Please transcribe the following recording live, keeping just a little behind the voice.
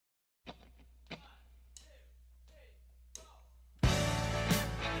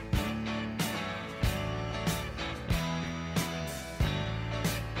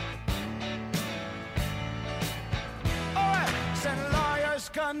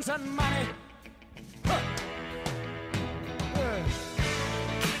guns, and money.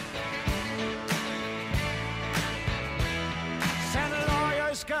 Send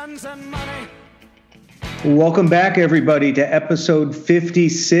lawyers, guns, and money. Welcome back, everybody, to episode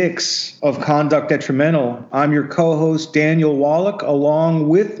 56 of Conduct Detrimental. I'm your co-host, Daniel Wallach. Along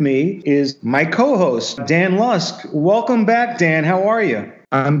with me is my co-host, Dan Lusk. Welcome back, Dan. How are you?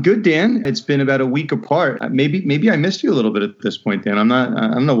 I'm good, Dan. It's been about a week apart. Maybe I missed you a little bit at this point, Dan.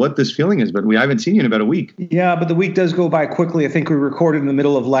 I don't know what this feeling is, but I haven't seen you in about a week. Yeah, but the week does go by quickly. I think we recorded in the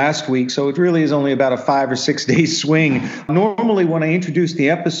middle of last week, so it really is only about a 5 or 6 day swing. Normally, when I introduce the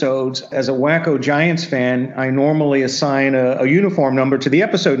episodes, as a Wacko Giants fan, I normally assign a uniform number to the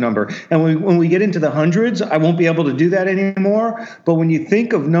episode number. And when we get into the hundreds, I won't be able to do that anymore. But when you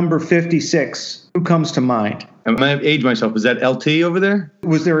think of number 56, who comes to mind? I might have aged myself. Is that LT over there?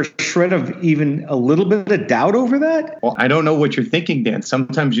 Was there a shred of even a little bit of doubt over that? Well, I don't know what you're thinking, Dan.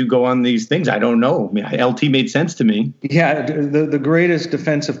 Sometimes you go on these things. I don't know. I mean, LT made sense to me. Yeah, the greatest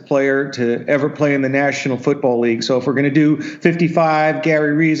defensive player to ever play in the National Football League. So if we're going to do 55,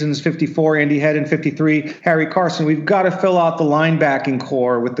 Gary Reasons, 54, Andy Hedden, 53, Harry Carson, we've got to fill out the linebacking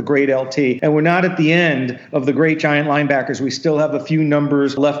core with the great LT. And we're not at the end of the great Giant linebackers. We still have a few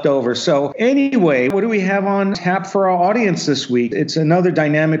numbers left over. So anyway, what do we have on tap for our audience this week? It's another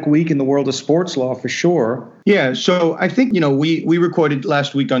dynamic week in the world of sports law for sure. Yeah, so I think, we recorded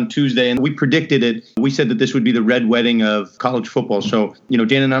last week on Tuesday and we predicted it. We said that this would be the red wedding of college football. So,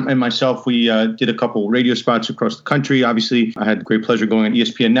 Dan and myself, we did a couple radio spots across the country. Obviously, I had great pleasure going on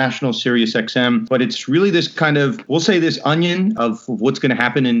ESPN National, Sirius XM. But it's really this kind of, we'll say this onion of what's going to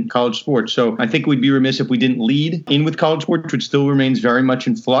happen in college sports. So I think we'd be remiss if we didn't lead in with college sports, which still remains very much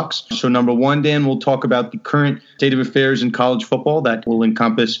in flux. So number one, Dan, we'll talk about the current state of affairs in college football. That will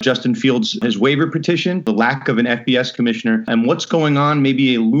encompass Justin Fields' his waiver petition, the lack of an FBS commissioner, and what's going on,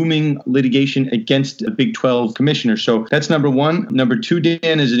 maybe a looming litigation against a Big 12 commissioner. So that's number one. Number two,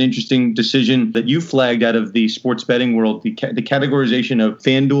 Dan, is an interesting decision that you flagged out of the sports betting world, the categorization of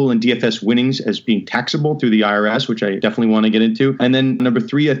FanDuel and DFS winnings as being taxable through the IRS, which I definitely want to get into. And then number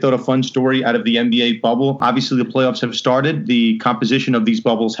three, I thought a fun story out of the NBA bubble. Obviously, the playoffs have started. The composition of these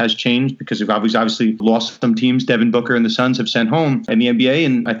bubbles has changed because we've obviously lost some teams. Devin Booker and the Suns have sent home, and the NBA,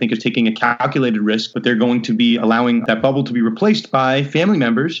 and I think is taking a calculated risk, but they're going to be allowing that bubble to be replaced by family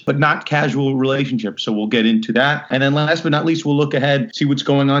members, but not casual relationships. So we'll get into that. And then last but not least, we'll look ahead, see what's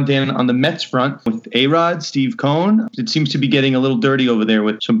going on, Dan, on the Mets front with A-Rod, Steve Cohen. It seems to be getting a little dirty over there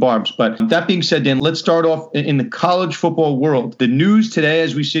with some barbs. But that being said, Dan, let's start off in the college football world. The news today,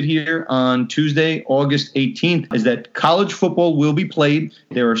 as we sit here on Tuesday, August 18th, is that college football will be played.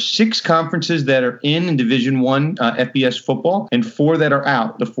 There are 6 conferences that are in Division I FBS football and 4 that are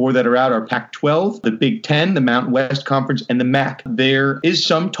out. The 4 that are out are Pac-12, the Big Ten, the Mountain West Conference, and the MAC. There is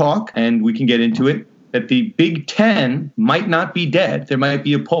some talk, and we can get into it, that the Big Ten might not be dead. There might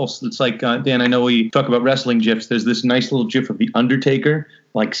be a pulse. It's like, Dan, I know we talk about wrestling GIFs. There's this nice little GIF of the Undertaker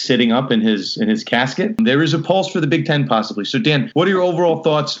like sitting up in his casket. There is a pulse for the Big Ten possibly. So Dan, what are your overall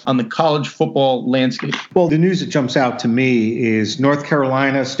thoughts on the college football landscape? Well, the news that jumps out to me is North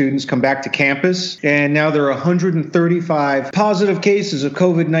Carolina students come back to campus, and now there are 135 positive cases of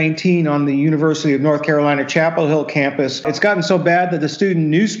COVID-19 on the University of North Carolina Chapel Hill campus. It's gotten so bad that the student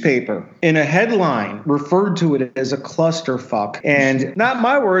newspaper in a headline referred to it as a clusterfuck. And not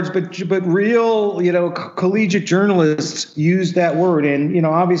my words, but real, collegiate journalists use that word. And,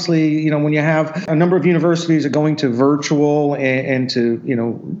 obviously, when you have a number of universities are going to virtual and to,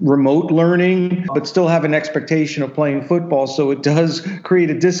 remote learning, but still have an expectation of playing football. So it does create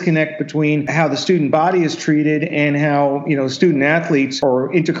a disconnect between how the student body is treated and how, student athletes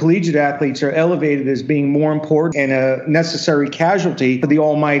or intercollegiate athletes are elevated as being more important and a necessary casualty for the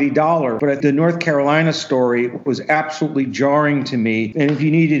almighty dollar. But the North Carolina story was absolutely jarring to me. And if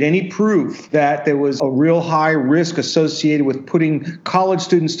you needed any proof that there was a real high risk associated with putting college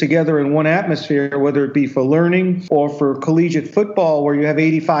students together in one atmosphere, whether it be for learning or for collegiate football, where you have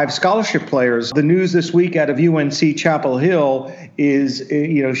 85 scholarship players. The news this week out of UNC Chapel Hill is,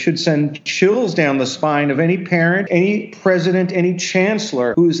 should send chills down the spine of any parent, any president, any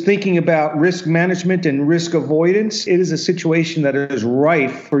chancellor who is thinking about risk management and risk avoidance. It is a situation that is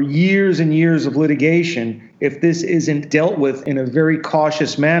rife for years and years of litigation. if this isn't dealt with in a very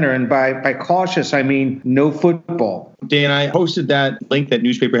cautious manner. And by cautious, I mean no football. Dan, I posted that link, that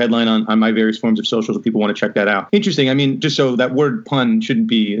newspaper headline on my various forms of socials if people want to check that out. Interesting. I mean, just so that word pun shouldn't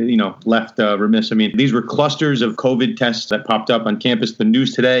be, left remiss. I mean, these were clusters of COVID tests that popped up on campus. The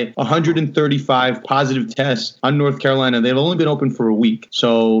news today, 135 positive tests on North Carolina. They've only been open for a week.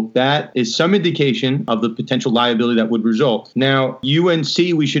 So that is some indication of the potential liability that would result. Now, UNC,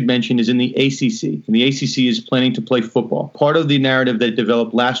 we should mention, is in the ACC, and the ACC is planning to play football. Part of the narrative that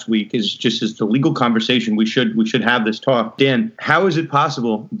developed last week is just as the legal conversation. We should have this talk. Dan, how is it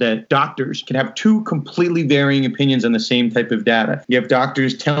possible that doctors can have two completely varying opinions on the same type of data? You have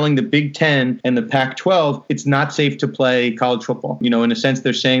doctors telling the Big Ten and the Pac-12 it's not safe to play college football. In a sense,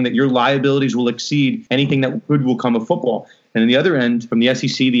 they're saying that your liabilities will exceed anything that good will come of football. And on the other end, from the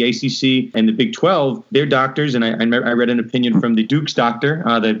SEC, the ACC, and the Big 12, their doctors, and I read an opinion from the Duke's doctor,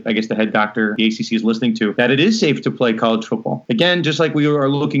 I guess the head doctor the ACC is listening to, that it is safe to play college football. Again, just like we are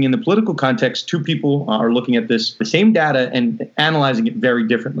looking in the political context, two people are looking at the same data and analyzing it very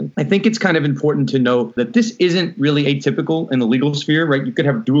differently. I think it's kind of important to know that this isn't really atypical in the legal sphere, right? You could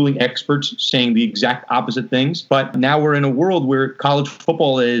have dueling experts saying the exact opposite things, but now we're in a world where college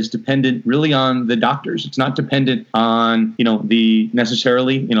football is dependent really on the doctors. It's not dependent on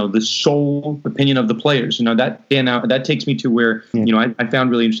the sole opinion of the players. That takes me to where, I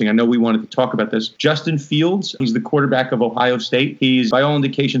found really interesting. I know we wanted to talk about this. Justin Fields, he's the quarterback of Ohio State. He's, by all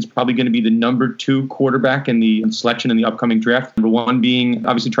indications, probably going to be the number 2 quarterback in the selection in the upcoming draft. Number 1 being,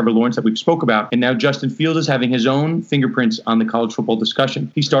 obviously, Trevor Lawrence that we've spoke about. And now Justin Fields is having his own fingerprints on the college football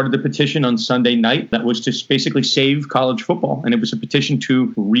discussion. He started the petition on Sunday night that was to basically save college football. And it was a petition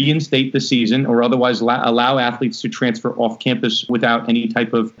to reinstate the season or otherwise allow athletes to transfer off campus without any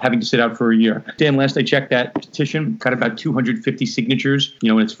type of having to sit out for a year. Dan, last I checked, that petition got about 250 signatures,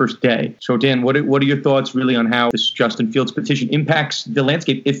 in its first day. So Dan, what are your thoughts really on how this Justin Fields petition impacts the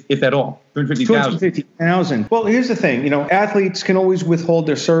landscape, if at all? 250,000. Well, here's the thing. Athletes can always withhold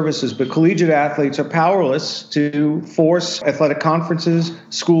their services, but collegiate athletes are powerless to force athletic conferences,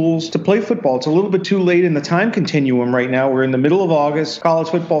 schools to play football. It's a little bit too late in the time continuum right now. We're in the middle of August. College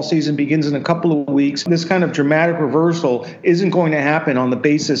football season begins in a couple of weeks. This kind of dramatic reversal isn't going to happen on the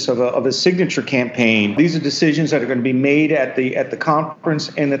basis of a signature campaign. These are decisions that are going to be made at the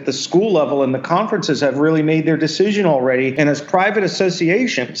conference and at the school level, and the conferences have really made their decision already. And as private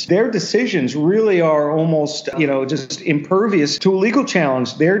associations, their decisions really are almost, just impervious to a legal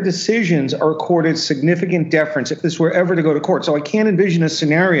challenge. Their decisions are accorded significant deference if this were ever to go to court. So I can't envision a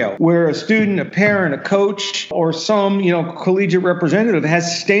scenario where a student, a parent, a coach, or some, collegiate representative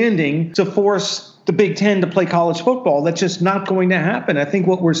has standing to force the Big Ten to play college football. That's just not going to happen. I think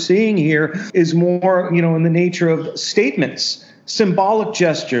what we're seeing here is more, in the nature of statements, symbolic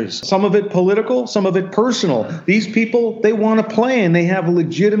gestures, some of it political, some of it personal. These people, they want to play and they have a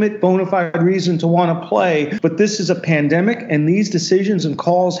legitimate bona fide reason to want to play. But this is a pandemic, and these decisions and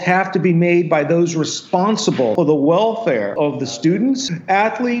calls have to be made by those responsible for the welfare of the students,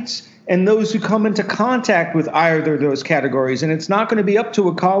 athletes, and those who come into contact with either of those categories. And it's not going to be up to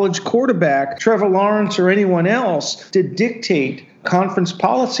a college quarterback, Trevor Lawrence, or anyone else to dictate conference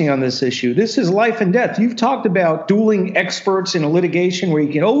policy on this issue. This is life and death. You've talked about dueling experts in a litigation where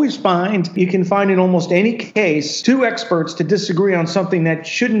you can find in almost any case 2 experts to disagree on something that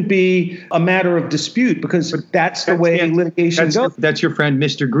shouldn't be a matter of dispute, because that's the way litigation goes. That's your friend,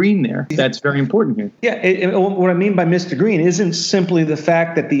 Mr. Green there. That's very important here. Yeah. What I mean by Mr. Green isn't simply the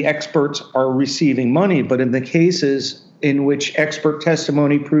fact that the experts are receiving money, but in the cases in which expert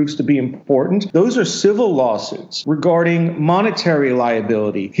testimony proves to be important, those are civil lawsuits regarding monetary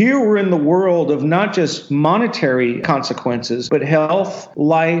liability. Here we're in the world of not just monetary consequences, but health,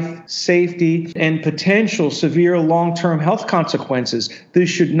 life, safety, and potential severe long-term health consequences. This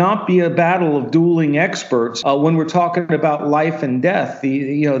should not be a battle of dueling experts. When we're talking about life and death,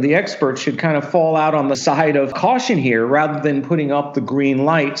 the experts should kind of fall out on the side of caution here rather than putting up the green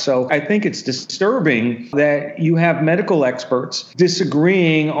light. So I think it's disturbing that you have medical experts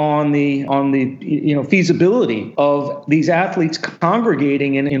disagreeing on the feasibility of these athletes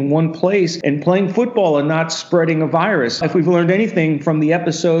congregating in one place and playing football and not spreading a virus. If we've learned anything from the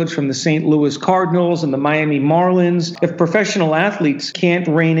episodes from the St. Louis Cardinals and the Miami Marlins, if professional athletes can't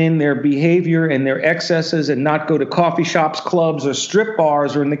rein in their behavior and their excesses and not go to coffee shops, clubs, or strip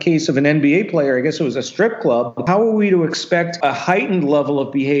bars, or in the case of an NBA player, I guess it was a strip club, how are we to expect a heightened level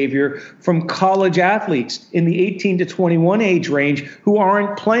of behavior from college athletes in the 18 to 21 age range who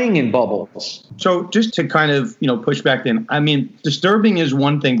aren't playing in bubbles. So just to kind of, push back then, I mean, disturbing is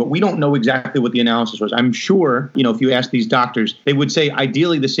one thing, but we don't know exactly what the analysis was. I'm sure, if you ask these doctors, they would say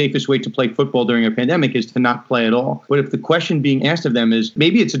ideally the safest way to play football during a pandemic is to not play at all. But if the question being asked of them is,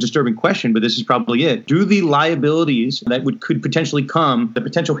 maybe it's a disturbing question, but this is probably it. Do the liabilities that could potentially come, the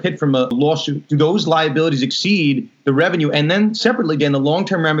potential hit from a lawsuit, do those liabilities exceed the revenue? And then separately, again, the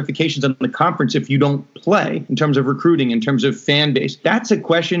long-term ramifications on the conference if you don't play in terms of recruiting, in terms of fan base. That's a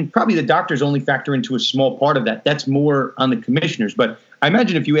question probably the doctors only factor into a small part of that. That's more on the commissioners. But I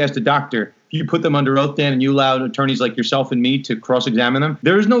imagine if you asked a doctor, if you put them under oath, Dan, and you allowed attorneys like yourself and me to cross-examine them,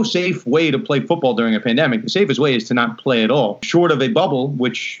 there is no safe way to play football during a pandemic. The safest way is to not play at all. Short of a bubble,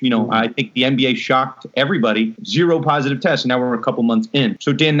 which, I think the NBA shocked everybody, 0 positive tests, and now we're a couple months in.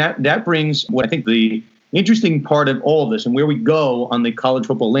 So, Dan, that brings what I think the interesting part of all of this and where we go on the college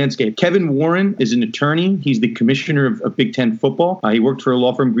football landscape. Kevin Warren is an attorney. He's the commissioner of Big Ten football. He worked for a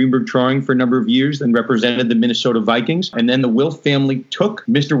law firm, Greenberg Traurig, for a number of years, then represented the Minnesota Vikings. And then the Wilf family took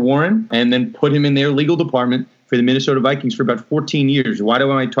Mr. Warren and then put him in their legal department for the Minnesota Vikings for about 14 years. Why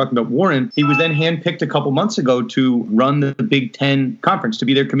am I talking about Warren? He was then handpicked a couple months ago to run the Big Ten Conference, to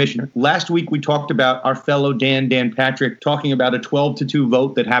be their commissioner. Last week, we talked about our fellow Dan Patrick, talking about a 12-2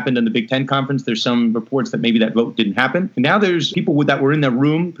 vote that happened in the Big Ten Conference. There's some reports that maybe that vote didn't happen. And now there's people that were in that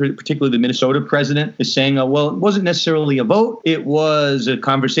room, particularly the Minnesota president, is saying, well, it wasn't necessarily a vote. It was a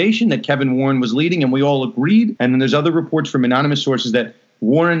conversation that Kevin Warren was leading, and we all agreed. And then there's other reports from anonymous sources that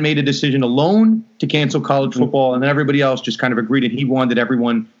Warren made a decision alone to cancel college football, and then everybody else just kind of agreed, and he wanted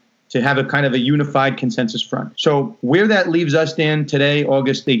everyone to have a kind of a unified consensus front. So where that leaves us, Dan, today,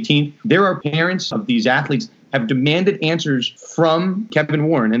 August 18th, there are parents of these athletes have demanded answers from Kevin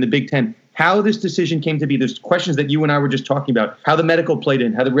Warren and the Big Ten. How this decision came to be, there's questions that you and I were just talking about, how the medical played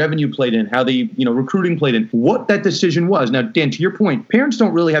in, how the revenue played in, how the recruiting played in, what that decision was. Now, Dan, to your point, parents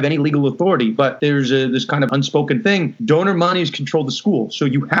don't really have any legal authority, but there's this kind of unspoken thing. Donor monies control the school, so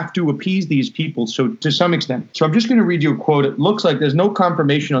you have to appease these people, so to some extent. So I'm just going to read you a quote. It looks like there's no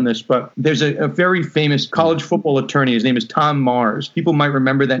confirmation on this, but there's a very famous college football attorney. His name is Tom Mars. People might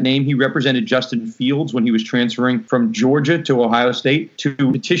remember that name. He represented Justin Fields when he was transferring from Georgia to Ohio State to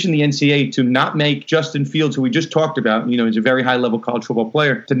petition the NCAA to not make Justin Fields, who we just talked about, he's a very high-level college football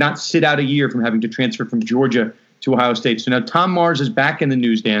player, to not sit out a year from having to transfer from Georgia to Ohio State. So now Tom Mars is back in the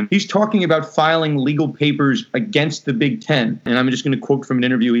news, Dan. He's talking about filing legal papers against the Big Ten. And I'm just going to quote from an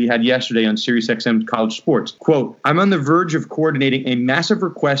interview he had yesterday on SiriusXM College Sports. Quote, "I'm on the verge of coordinating a massive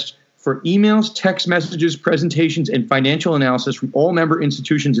request for emails, text messages, presentations, and financial analysis from all member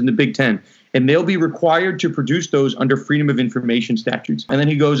institutions in the Big Ten. And they'll be required to produce those under Freedom of Information statutes." And then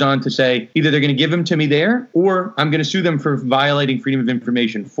he goes on to say, either they're going to give them to me there, or I'm going to sue them for violating Freedom of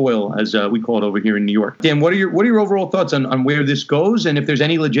Information, FOIL, as we call it over here in New York. Dan, what are your overall thoughts on where this goes, and if there's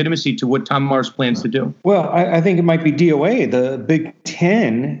any legitimacy to what Tom Mars plans to do? Well, I think it might be DOA, the Big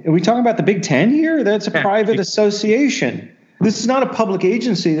Ten. Are we talking about the Big Ten here? That's a private association. This is not a public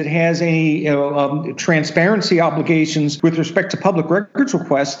agency that has any transparency obligations with respect to public records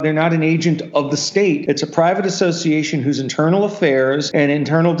requests. They're not an agent of the state. It's a private association whose internal affairs and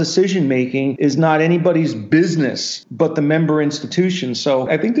internal decision-making is not anybody's business but the member institution. So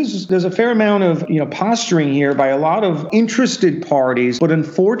I think there's a fair amount of posturing here by a lot of interested parties, but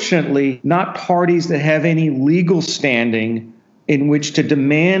unfortunately not parties that have any legal standing in which to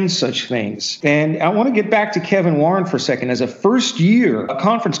demand such things. And I want to get back to Kevin Warren for a second. As a first-year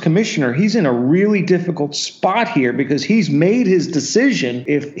conference commissioner, he's in a really difficult spot here because he's made his decision.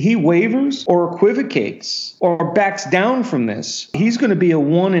 If he wavers or equivocates or backs down from this, he's going to be a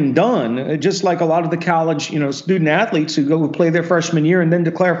one and done, just like a lot of the college, student athletes who go play their freshman year and then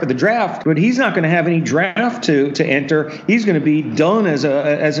declare for the draft. But he's not going to have any draft to enter. He's going to be done as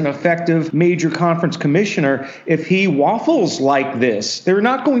an effective major conference commissioner if he waffles like this. There are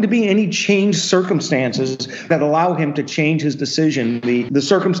not going to be any changed circumstances that allow him to change his decision. The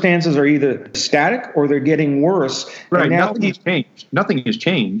circumstances are either static or they're getting worse. Right. Nothing has changed. Nothing has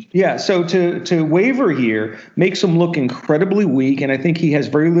changed. Yeah. So to waver here makes him look incredibly weak. And I think he has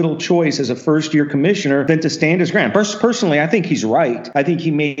very little choice as a first-year commissioner than to stand his ground. Personally, I think he's right. I think he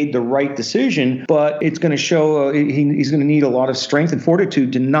made the right decision, but it's going to show he's going to need a lot of strength and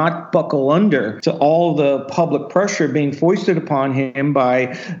fortitude to not buckle under to all the public pressure being foisted upon upon him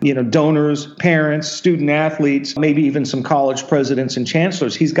by, donors, parents, student athletes, maybe even some college presidents and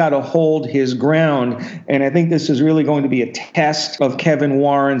chancellors. He's got to hold his ground. And I think this is really going to be a test of Kevin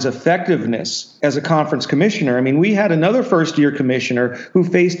Warren's effectiveness as a conference commissioner. I mean, we had another first-year commissioner who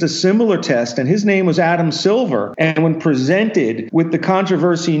faced a similar test, and his name was Adam Silver. And when presented with the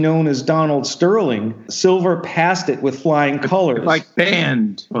controversy known as Donald Sterling, Silver passed it with flying colors. Like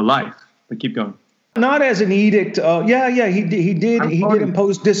banned for life. But keep going. Not as an edict. He did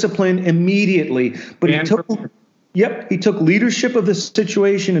impose discipline immediately, but he took leadership of the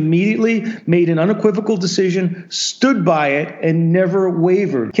situation immediately, made an unequivocal decision, stood by it, and never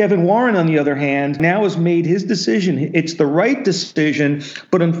wavered. Kevin Warren, on the other hand, now has made his decision. It's the right decision,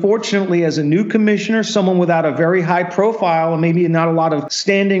 but unfortunately, as a new commissioner, someone without a very high profile and maybe not a lot of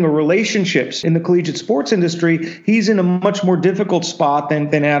standing or relationships in the collegiate sports industry, he's in a much more difficult spot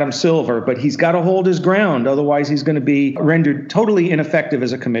than Adam Silver. But he's got to hold his ground. Otherwise, he's going to be rendered totally ineffective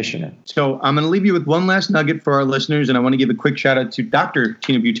as a commissioner. So I'm going to leave you with one last nugget for our listeners. And I want to give a quick shout out to Dr.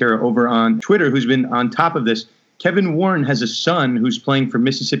 Tina Butera over on Twitter, who's been on top of this. Kevin Warren has a son who's playing for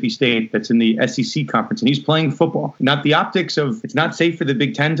Mississippi State that's in the SEC conference, and he's playing football. Not the optics of it's not safe for the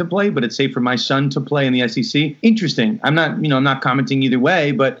Big Ten to play, but it's safe for my son to play in the SEC. Interesting. I'm not commenting either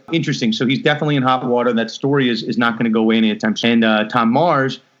way, but interesting. So he's definitely in hot water. That story is not going to go away anytime soon. And Tom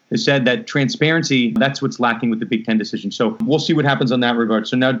Mars has said that transparency, that's what's lacking with the Big Ten decision. So we'll see what happens on that regard.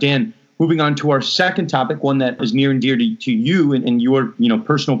 So now, Dan, moving on to our second topic, one that is near and dear to you and your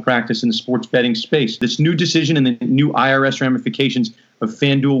personal practice in the sports betting space. This new decision and the new IRS ramifications of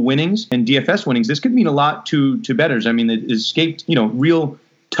FanDuel winnings and DFS winnings. This could mean a lot to bettors. I mean, it escaped real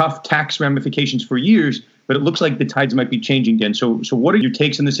tough tax ramifications for years, but it looks like the tides might be changing again. So what are your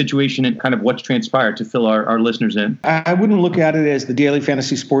takes on the situation and kind of what's transpired to fill our listeners in? I wouldn't look at it as the daily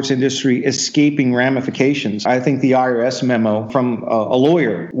fantasy sports industry escaping ramifications. I think the IRS memo from a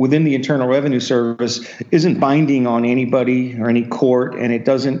lawyer within the Internal Revenue Service isn't binding on anybody or any court, and it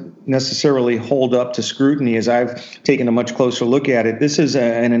doesn't necessarily hold up to scrutiny as I've taken a much closer look at it. This is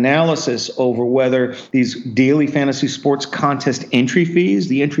an analysis over whether these daily fantasy sports contest entry fees,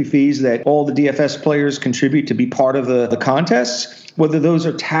 the entry fees that all the DFS players contribute to be part of the contests, whether those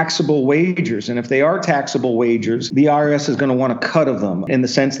are taxable wagers. And if they are taxable wagers, the IRS is going to want a cut of them in the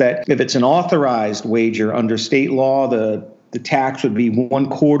sense that if it's an authorized wager under state law, the tax would be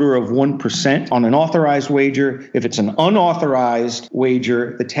 0.25% on an authorized wager. If it's an unauthorized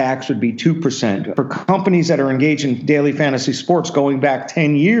wager, the tax would be 2%. For companies that are engaged in daily fantasy sports going back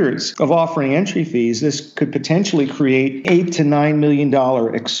 10 years of offering entry fees, this could potentially create $8 to $9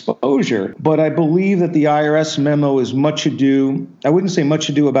 million exposure. But I believe that the IRS memo is much ado. I wouldn't say much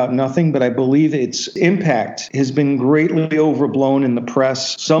ado about nothing, but I believe its impact has been greatly overblown in the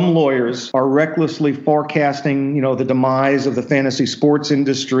press. Some lawyers are recklessly forecasting, the demise of the fantasy sports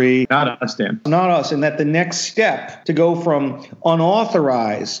industry. Not us, Dan. Not us. And that the next step to go from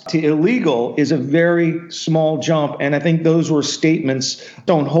unauthorized to illegal is a very small jump. And I think those were statements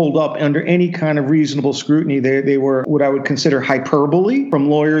don't hold up under any kind of reasonable scrutiny. They were what I would consider hyperbole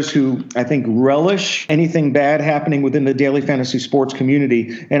from lawyers who I think relish anything bad happening within the daily fantasy sports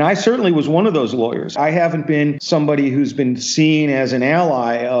community. And I certainly was one of those lawyers. I haven't been somebody who's been seen as an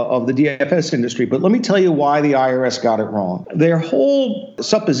ally of the DFS industry. But let me tell you why the IRS got it wrong. Their whole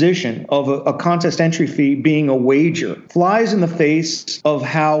supposition of a contest entry fee being a wager flies in the face of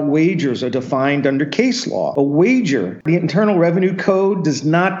how wagers are defined under case law. A wager, the Internal Revenue Code does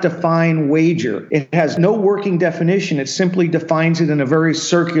not define wager. It has no working definition. It simply defines it in a very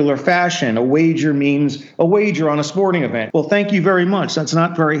circular fashion. A wager means a wager on a sporting event. Well, thank you very much. That's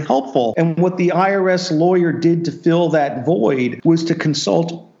not very helpful. And what the IRS lawyer did to fill that void was to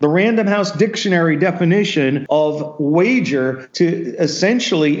consult the Random House Dictionary definition of wager to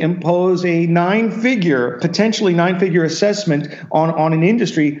essentially impose a potentially nine-figure assessment on an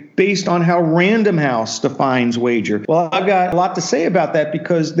industry based on how Random House defines wager. Well, I've got a lot to say about that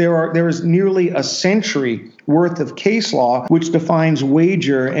because there is nearly a century worth of case law which defines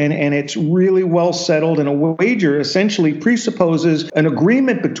wager, and it's really well settled. And a wager essentially presupposes an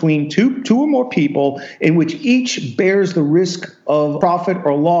agreement between two or more people in which each bears the risk of profit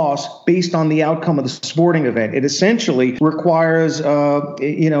or loss based on the outcome of the sporting event. It essentially requires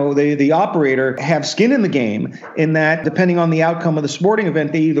the operator have skin in the game in that depending on the outcome of the sporting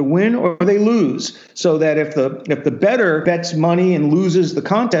event, they either win or they lose. So that if the bettor bets money and loses the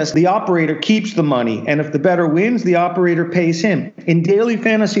contest, the operator keeps the money. And if the bettor wins, the operator pays him. In daily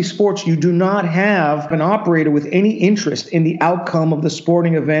fantasy sports, you do not have an operator with any interest in the outcome of the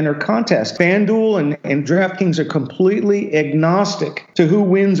sporting event or contest. FanDuel and DraftKings are completely agnostic to who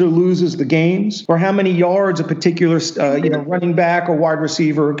wins or loses the games or how many yards a particular running back or wide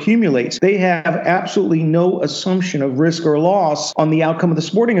receiver accumulates. They have absolutely no assumption of risk or loss on the outcome of the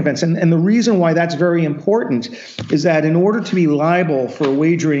sporting events. And the reason why that's very important is that in order to be liable for a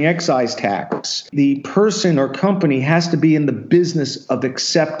wagering excise tax, the person or company has to be in the business of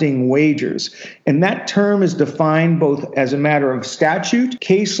accepting wagers. And that term is defined both as a matter of statute,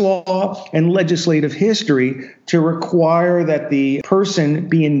 case law, and legislative history to require that the person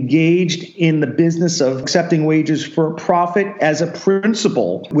be engaged in the business of accepting wagers for profit as a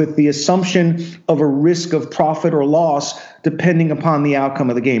principle with the assumption of a risk of profit or loss depending upon the outcome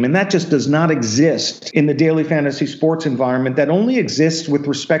of the game. And that just does not exist in the daily fantasy sports environment. That only exists with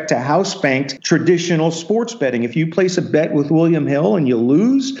respect to house-banked traditional sports betting. If you place a bet with William Hill and you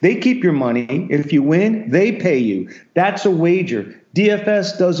lose, they keep your money. If you win, they pay you. That's a wager.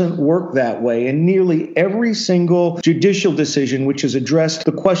 DFS doesn't work that way, and nearly every single judicial decision which has addressed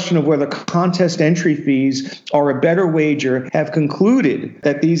the question of whether contest entry fees are a better wager have concluded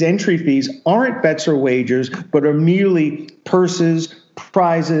that these entry fees aren't bets or wagers, but are merely purses,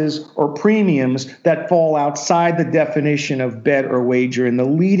 prizes, or premiums that fall outside the definition of bet or wager. And the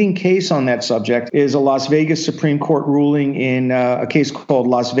leading case on that subject is a Las Vegas Supreme Court ruling in a case called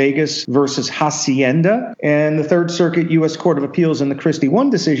Las Vegas versus Hacienda. And the Third Circuit U.S. Court of Appeals in the Christie 1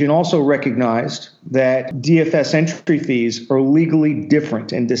 decision also recognized that DFS entry fees are legally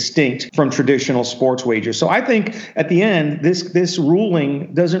different and distinct from traditional sports wagers. So I think at the end, this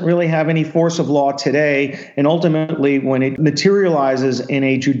ruling doesn't really have any force of law today. And ultimately, when it materializes in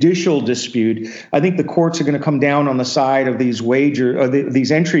a judicial dispute, I think the courts are going to come down on the side of these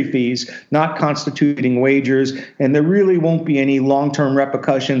these entry fees not constituting wagers, and there really won't be any long-term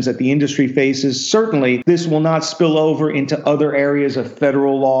repercussions that the industry faces. Certainly, this will not spill over into other areas of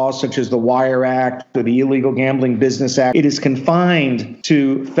federal law, such as the Wire Act or the Illegal Gambling Business Act. It is confined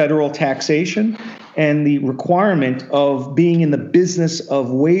to federal taxation, and the requirement of being in the business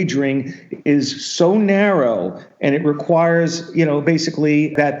of wagering is so narrow, and it requires,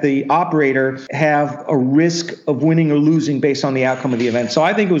 basically that the operator have a risk of winning or losing based on the outcome of the event. So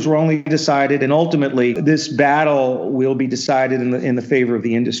I think it was wrongly decided, and ultimately this battle will be decided in the favor of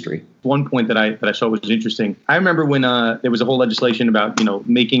the industry. One point that I saw was interesting. I remember when there was a whole legislation about,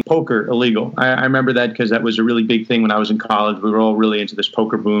 making poker illegal. I remember that because that was a really big thing when I was in college. We were all really into this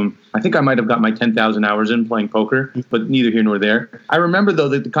poker boom. I think I might have got my 10,000 hours in playing poker, but neither here nor there. I remember, though,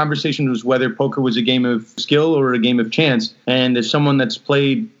 that the conversation was whether poker was a game of skill or a game of chance. And as someone that's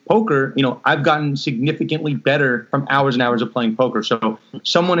played poker, I've gotten significantly better from hours and hours of playing poker. So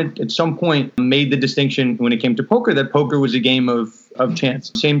someone at some point made the distinction when it came to poker that poker was a game of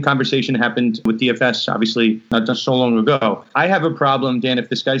chance. Same conversation happened with DFS, obviously, not just so long ago. I have a problem, Dan, if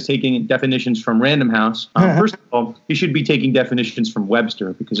this guy's taking definitions from Random House. First of all, he should be taking definitions from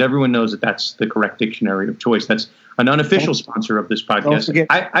Webster, because everyone knows that that's the correct dictionary of choice. That's an unofficial sponsor of this podcast.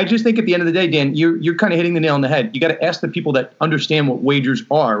 I just think at the end of the day, Dan, you're kind of hitting the nail on the head. You got to ask the people that understand what wagers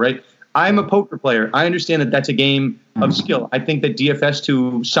are, right? I'm a poker player. I understand that that's a game of skill. I think that DFS,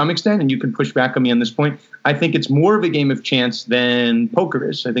 to some extent, and you can push back on me on this point, I think it's more of a game of chance than poker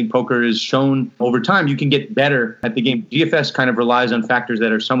is. I think poker is shown over time you can get better at the game. DFS kind of relies on factors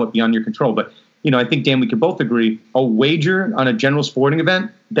that are somewhat beyond your control. But, I think, Dan, we could both agree a wager on a general sporting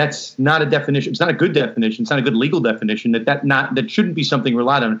event, that's not a definition. It's not a good definition. It's not a good legal definition. That shouldn't be something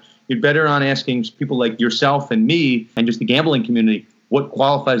relied on. You're better on asking people like yourself and me and just the gambling community what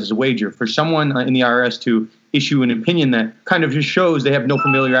qualifies as a wager. For someone in the IRS to issue an opinion that kind of just shows they have no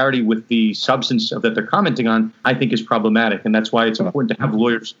familiarity with the substance of that they're commenting on, I think is problematic. And that's why it's important to have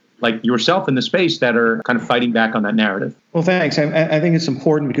lawyers like yourself in the space that are kind of fighting back on that narrative. Well, thanks. I think it's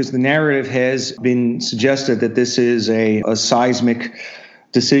important because the narrative has been suggested that this is a seismic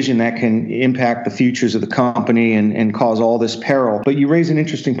decision that can impact the futures of the company and cause all this peril. But you raise an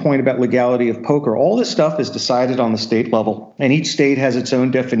interesting point about legality of poker. All this stuff is decided on the state level, and each state has its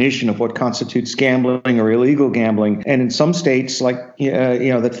own definition of what constitutes gambling or illegal gambling. And in some states, like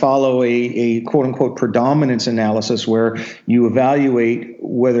that follow a quote unquote predominance analysis, where you evaluate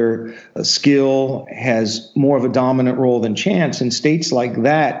whether a skill has more of a dominant role than chance. In states like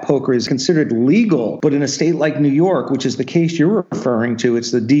that, poker is considered legal. But in a state like New York, which is the case you're referring to,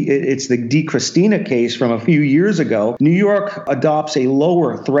 It's the Di Cristina case from a few years ago. New York adopts a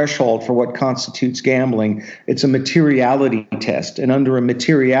lower threshold for what constitutes gambling. It's a materiality test. And under a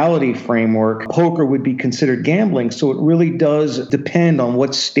materiality framework, poker would be considered gambling. So it really does depend on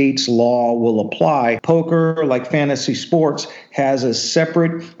what state's law will apply. Poker, like fantasy sports, has a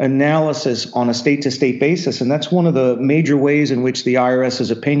separate analysis on a state-to-state basis. And that's one of the major ways in which the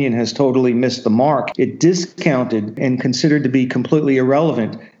IRS's opinion has totally missed the mark. It discounted and considered to be completely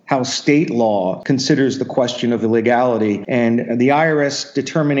irrelevant how state law considers the question of illegality. And the IRS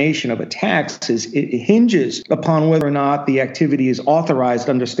determination of a tax it hinges upon whether or not the activity is authorized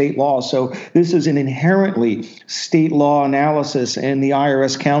under state law. So this is an inherently state law analysis, and the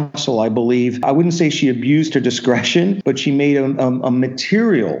IRS counsel, I believe, I wouldn't say she abused her discretion, but she made a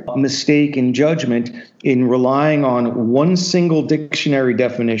material mistake in judgment in relying on one single dictionary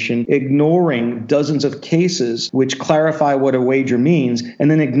definition, ignoring dozens of cases which clarify what a wager means,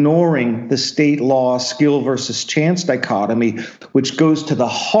 and then ignoring the state law skill versus chance dichotomy, which goes to the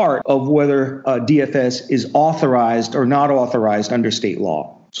heart of whether DFS is authorized or not authorized under state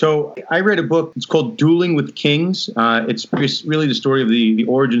law. So I read a book. It's called Dueling with Kings. It's really the story of the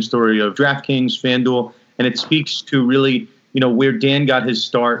origin story of DraftKings, FanDuel, and it speaks to really, where Dan got his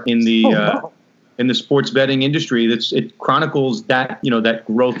start in the in the sports betting industry. It chronicles that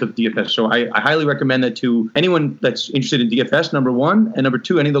growth of DFS. So I highly recommend that to anyone that's interested in DFS, number one, and number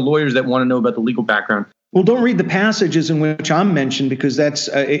two, any of the lawyers that want to know about the legal background. Well, don't read the passages in which I'm mentioned, because that's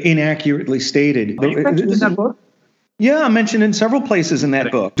inaccurately stated. Are you mentioned in that book? Yeah, I'm mentioned in several places in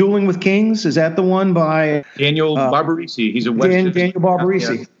that book. Dueling with Kings, is that the one by Daniel Barbarisi? He's a Westchester. Daniel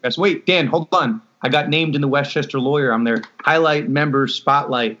Barbarisi. Yes. Wait, Dan, hold on. I got named in the Westchester Lawyer. I'm their highlight member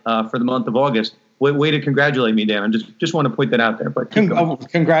spotlight for the month of August. Way to congratulate me, Dan. I just want to point that out there. But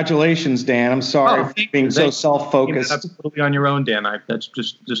congratulations, Dan. I'm sorry for being so self-focused. That's totally on your own, Dan. That's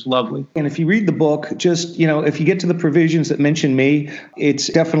just lovely. And if you read the book, just, if you get to the provisions that mention me, it's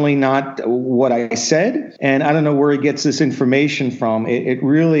definitely not what I said. And I don't know where he gets this information from. It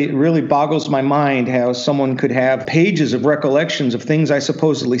really boggles my mind how someone could have pages of recollections of things I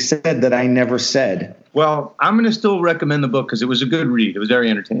supposedly said that I never said. Well, I'm going to still recommend the book because it was a good read. It was very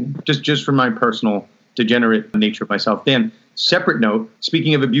entertaining, just for my personal degenerate nature of myself. Dan, separate note,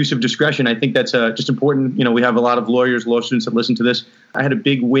 speaking of abuse of discretion, I think that's just important. We have a lot of lawyers, law students that listen to this. I had a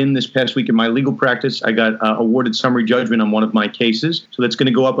big win this past week in my legal practice. I got awarded summary judgment on one of my cases. So that's going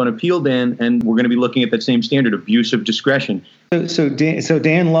to go up on appeal, Dan, and we're going to be looking at that same standard, abuse of discretion. So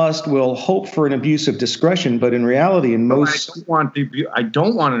Dan Lust will hope for an abuse of discretion, but in reality, in most... I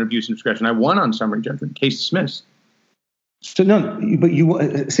don't want an abuse of discretion. I won on summary judgment. Case dismissed. So no, but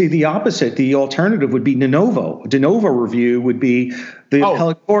you see the opposite. The alternative would be de novo. De novo review would be the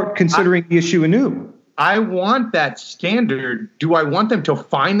appellate court considering the issue anew. I want that standard. Do I want them to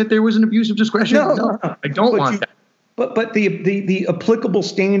find that there was an abuse of discretion? No. I don't want that. But the applicable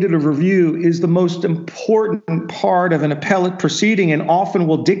standard of review is the most important part of an appellate proceeding, and often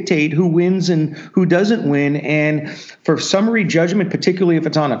will dictate who wins and who doesn't win. And for summary judgment, particularly if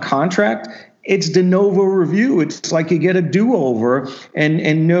it's on a contract, it's de novo review. It's like you get a do-over, and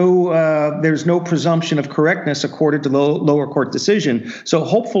there's no presumption of correctness according to the lower court decision. So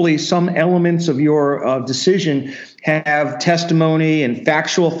hopefully some elements of your decision have testimony and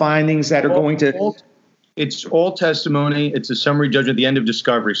factual findings that are going to... It's all testimony. It's a summary judgment at the end of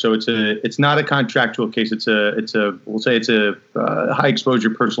discovery. So it's not a contractual case. It's a high exposure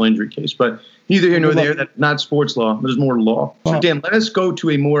personal injury case. But neither here nor there. That's not sports law. There's more law. So Dan, let us go to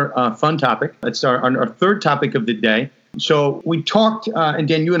a more fun topic. That's our third topic of the day. So we talked, and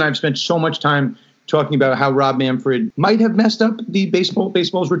Dan, you and I have spent so much time talking about how Rob Manfred might have messed up the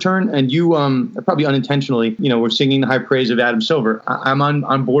baseball's return, and you probably unintentionally, were singing the high praise of Adam Silver. I'm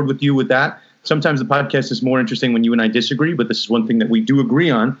on board with you with that. Sometimes the podcast is more interesting when you and I disagree, but this is one thing that we do agree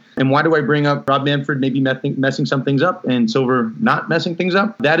on. And why do I bring up Rob Manfred maybe messing some things up and Silver not messing things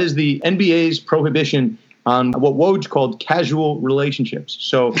up? That is the NBA's prohibition on what Woj called casual relationships.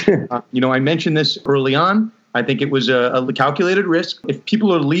 So, I mentioned this early on. I think it was a calculated risk. If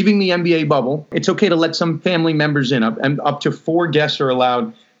people are leaving the NBA bubble, it's okay to let some family members in. Up to 4 guests are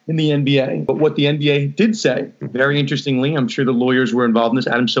allowed in the NBA. But what the NBA did say, very interestingly, I'm sure the lawyers were involved in this,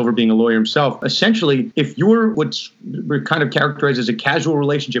 Adam Silver being a lawyer himself, essentially, if you're what's kind of characterized as a casual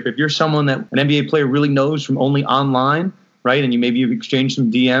relationship, if you're someone that an NBA player really knows from only online, right, and you've exchanged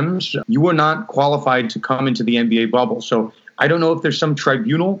some DMs, you are not qualified to come into the NBA bubble. So I don't know if there's some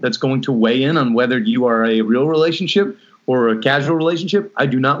tribunal that's going to weigh in on whether you are a real relationship or a casual relationship. I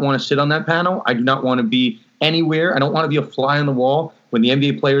do not want to sit on that panel. I do not want to be anywhere. I don't want to be a fly on the wall when the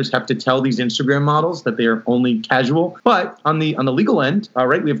NBA players have to tell these Instagram models that they are only casual. But on the legal end, all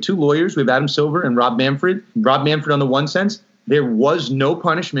right, we have two lawyers. We have Adam Silver and Rob Manfred. Rob Manfred, on the one sense, there was no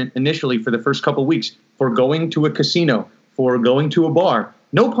punishment initially for the first couple of weeks for going to a casino, for going to a bar.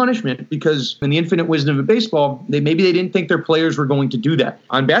 No punishment, because in the infinite wisdom of baseball, maybe they didn't think their players were going to do that.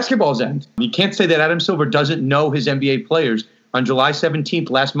 On basketball's end, you can't say that Adam Silver doesn't know his NBA players. On July 17th,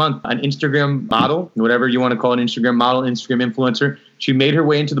 last month, an Instagram model, whatever you want to call an Instagram model, Instagram influencer, she made her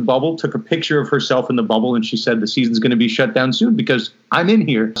way into the bubble, took a picture of herself in the bubble, and she said the season's going to be shut down soon because I'm in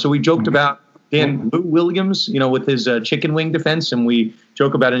here. So we joked about Dan Lou Williams, with his chicken wing defense, and we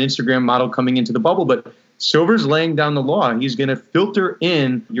joke about an Instagram model coming into the bubble. But Silver's laying down the law. He's going to filter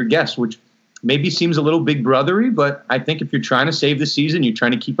in your guests, which maybe seems a little big brothery, but I think if you're trying to save the season, you're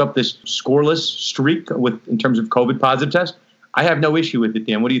trying to keep up this scoreless streak in terms of COVID positive tests, I have no issue with it,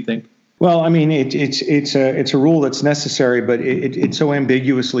 Dan. What do you think? Well, I mean, it's a rule that's necessary, but it's so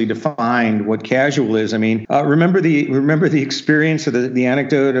ambiguously defined what casual is. I mean, remember the experience of the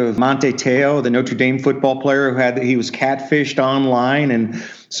anecdote of Monte Teo, the Notre Dame football player he was catfished online and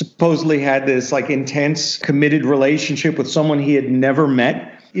supposedly had this intense committed relationship with someone he had never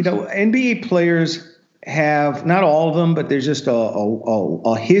met. NBA players have, not all of them, but there's just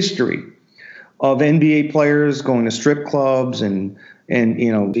a history of NBA players going to strip clubs and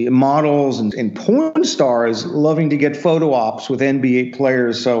the models and porn stars loving to get photo ops with NBA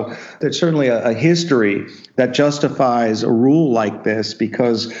players. So there's certainly a history that justifies a rule like this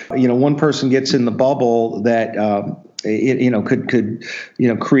because, one person gets in the bubble that could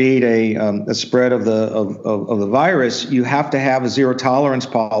create a spread of the virus. You have to have a zero tolerance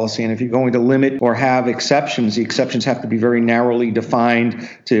policy, and if you're going to limit or have exceptions, the exceptions have to be very narrowly defined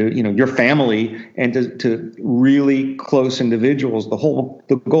to your family and to really close individuals.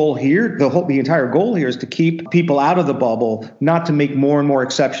 The entire goal here is to keep people out of the bubble, not to make more and more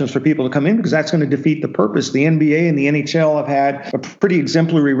exceptions for people to come in, because that's going to defeat the purpose. The NBA and the NHL have had a pretty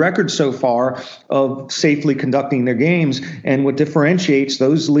exemplary record so far of safely conducting their games. And what differentiates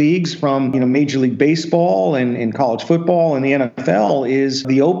those leagues from Major League Baseball and college football and the NFL is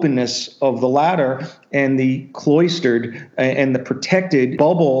the openness of the latter and the cloistered and the protected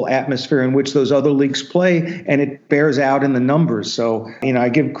bubble atmosphere in which those other leagues play, and it bears out in the numbers. So I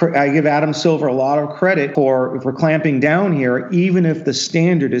give Adam Silver a lot of credit for clamping down here, even if the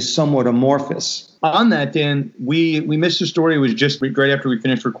standard is somewhat amorphous. On that, Dan, we missed a story. It was just right after we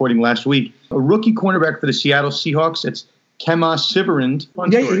finished recording last week. A rookie cornerback for the Seattle Seahawks. It's Kema Siverand.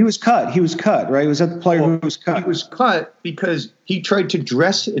 Yeah, he was cut. Right? Was that the player who was cut? He was cut because he tried to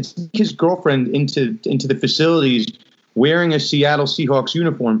dress his girlfriend into the facilities wearing a Seattle Seahawks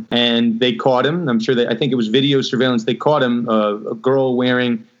uniform, and they caught him. I think it was video surveillance. They caught him, a girl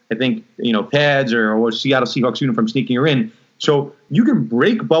wearing, pads or Seattle Seahawks uniform, sneaking her in. So you can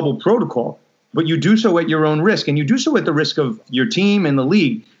break bubble protocol, but you do so at your own risk, and you do so at the risk of your team and the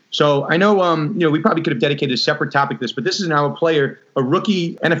league. So I know, we probably could have dedicated a separate topic to this, but this is now a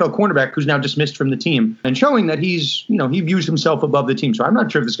rookie NFL cornerback who's now dismissed from the team and showing that he views himself above the team. So I'm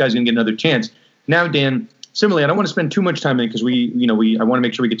not sure if this guy's going to get another chance. Now, Dan, similarly, I don't want to spend too much time in it because I want to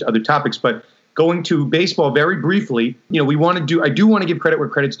make sure we get to other topics, but going to baseball very briefly, I do want to give credit where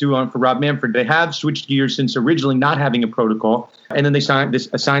credit's due for Rob Manfred. They have switched gears since originally not having a protocol, and then they assigned these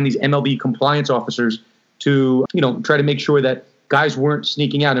MLB compliance officers to, try to make sure that guys weren't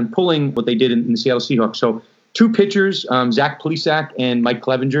sneaking out and pulling what they did in the Seattle Seahawks. So two pitchers, Zach Plesac and Mike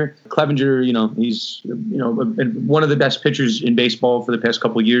Clevenger. Clevenger, he's one of the best pitchers in baseball for the past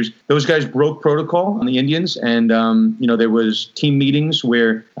couple of years. Those guys broke protocol on the Indians, and there was team meetings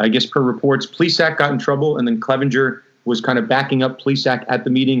where, I guess per reports, Plesac got in trouble, and then Clevenger was kind of backing up Plesac at the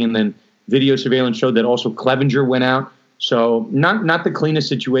meeting, and then video surveillance showed that also Clevenger went out. So not the cleanest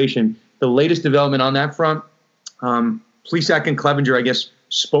situation. The latest development on that front, Plesac and Clevenger, I guess,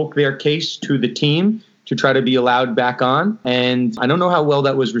 spoke their case to the team to try to be allowed back on. And I don't know how well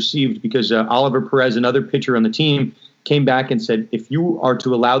that was received because Oliver Perez, another pitcher on the team, came back and said, if you are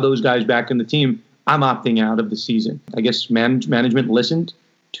to allow those guys back in the team, I'm opting out of the season. I guess management listened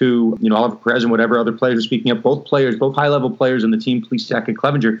to Oliver Perez and whatever other players are speaking up. Both high-level players on the team, Plesac and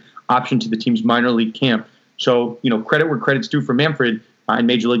Clevenger, optioned to the team's minor league camp. So, credit where credit's due for Manfred in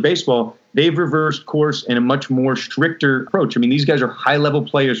Major League Baseball. They've reversed course in a much more stricter approach. I mean, these guys are high-level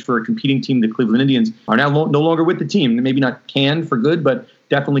players for a competing team. The Cleveland Indians are now no longer with the team. Maybe not canned for good, but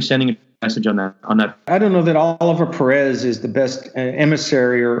definitely sending a message on that. I don't know that Oliver Perez is the best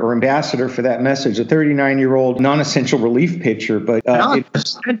emissary or ambassador for that message. A 39-year-old non-essential relief pitcher, but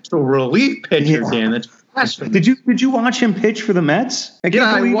non-essential relief pitcher, Dan. That's fascinating. Did you watch him pitch for the Mets?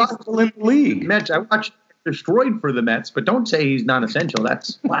 I watched in the league. Mets. I watched destroyed for the Mets, but don't say he's non-essential.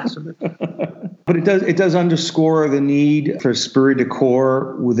 That's blasphemous. But it does underscore the need for spirit de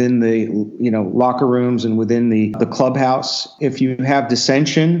corps within the locker rooms and within the clubhouse. If you have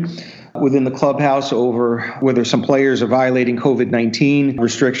dissension within the clubhouse over whether some players are violating COVID-19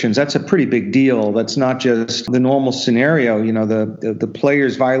 restrictions, that's a pretty big deal. That's not just the normal scenario. The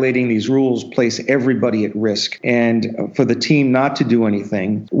players violating these rules place everybody at risk. And for the team not to do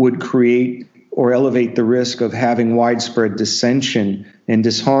anything would create or elevate the risk of having widespread dissension and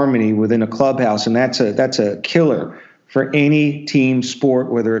disharmony within a clubhouse. And that's a killer for any team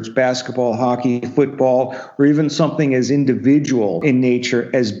sport, whether it's basketball, hockey, football, or even something as individual in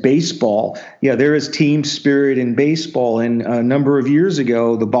nature as baseball. Yeah, there is team spirit in baseball. And a number of years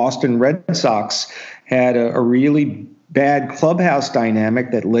ago, the Boston Red Sox had a really bad clubhouse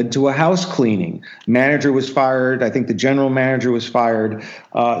dynamic that led to a house cleaning. Manager was fired. I think the general manager was fired.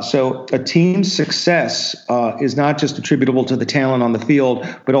 So a team's success is not just attributable to the talent on the field,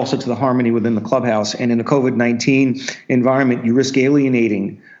 but also to the harmony within the clubhouse. And in a COVID-19 environment, you risk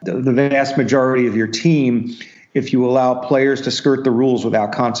alienating the vast majority of your team if you allow players to skirt the rules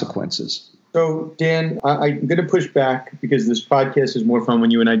without consequences. So, Dan, I'm going to push back because this podcast is more fun when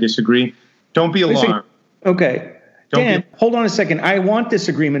you and I disagree. Don't be alarmed. Okay. Dan, hold on a second. I want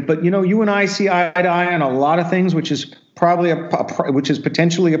disagreement, but you and I see eye to eye on a lot of things, which is probably which is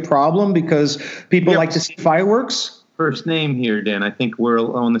potentially a problem because people like to see fireworks. First name here, Dan. I think we're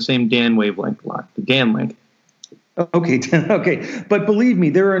on the same Dan wavelength a lot. The Dan link. Okay. But believe me,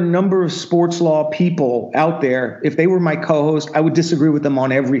 there are a number of sports law people out there. If they were my co-host, I would disagree with them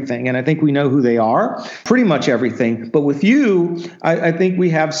on everything. And I think we know who they are, pretty much everything. But with you, I think we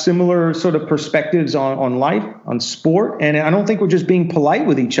have similar sort of perspectives on life, on sport. And I don't think we're just being polite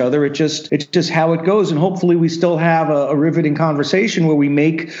with each other. It's just how it goes. And hopefully we still have a riveting conversation where we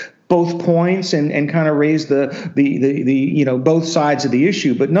make both points and kind of raise the both sides of the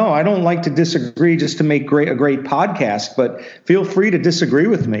issue. But no, I don't like to disagree just to make a great podcast, but feel free to disagree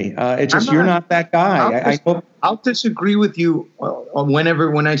with me. You're not that guy. I'll disagree with you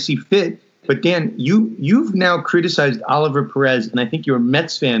when I see fit. But Dan, you've now criticized Oliver Perez, and I think your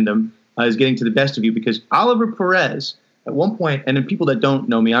Mets fandom is getting to the best of you because Oliver Perez, at one point, and then people that don't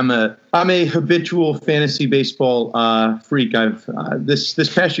know me, I'm a habitual fantasy baseball freak. I've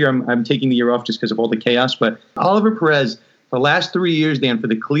this past year I'm taking the year off just because of all the chaos. But Oliver Perez, for the last 3 years, Dan, for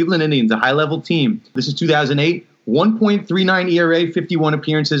the Cleveland Indians, a high-level team. This is 2008, 1.39 ERA, 51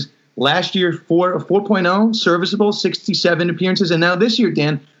 appearances. Last year, 4.0, serviceable, 67 appearances, and now this year,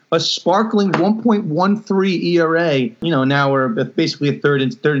 Dan, a sparkling 1.13 ERA. Now we're basically a third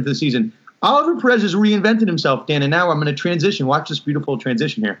into the season. Oliver Perez has reinvented himself, Dan, and now I'm going to transition. Watch this beautiful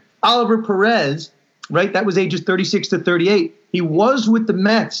transition here. Oliver Perez, right, that was ages 36 to 38. He was with the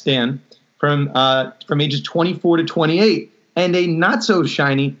Mets, Dan, from ages 24 to 28, and a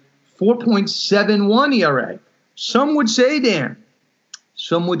not-so-shiny 4.71 ERA. Some would say, Dan,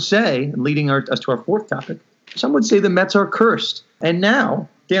 leading us to our fourth topic, some would say the Mets are cursed. And now,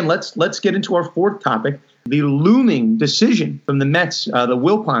 Dan, let's get into our fourth topic, the looming decision from the Mets, the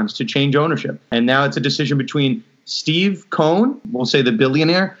Wilpons, to change ownership. And now it's a decision between Steve Cohen, we'll say the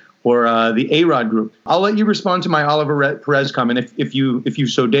billionaire, or the A-Rod Group. I'll let you respond to my Oliver Perez comment if you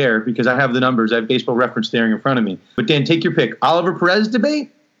so dare, because I have the numbers. I have Baseball Reference staring in front of me. But Dan, take your pick. Oliver Perez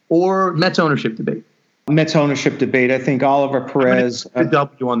debate or Mets ownership debate? Mets ownership debate. I think Oliver Perez. I'm going to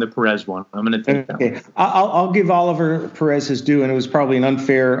W on the Perez one. I'm going to take that one. I'll give Oliver Perez his due, and it was probably an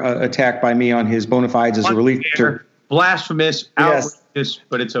unfair attack by me on his bona fides as a relief pitcher. Blasphemous, outrageous,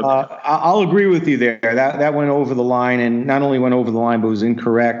 but it's okay. I'll agree with you there. That went over the line, and not only went over the line, but was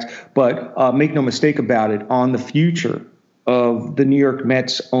incorrect. But make no mistake about it, on the future of the New York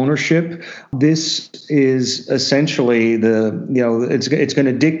Mets ownership, this is essentially it's going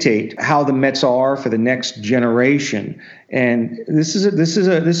to dictate how the Mets are for the next generation. And this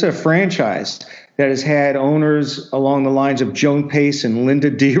is a franchise that has had owners along the lines of Joan Pace and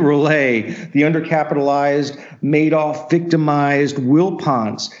Linda DeRolay, the undercapitalized, Madoff, victimized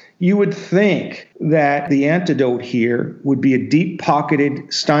Wilpons. You would think that the antidote here would be a deep-pocketed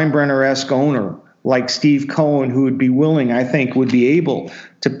Steinbrenner-esque owner like Steve Cohen, who would be willing, I think, would be able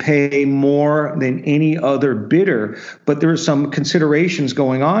to pay more than any other bidder. But there are some considerations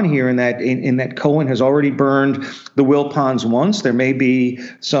going on here in that Cohen has already burned the Wilpons once. There may be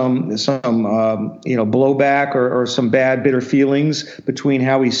some blowback or some bad bitter feelings between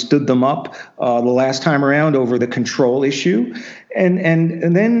how he stood them up the last time around over the control issue, and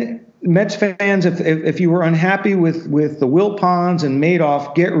then Mets fans, if you were unhappy with the Wilpons and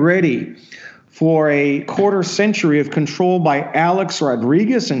Madoff, get ready for a quarter century of control by Alex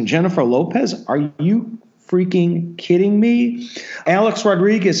Rodriguez and Jennifer Lopez. Are you freaking kidding me? Alex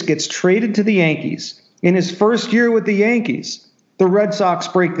Rodriguez gets traded to the Yankees. In his first year with the Yankees, the Red Sox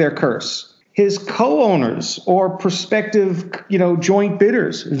break their curse. His co-owners or prospective, joint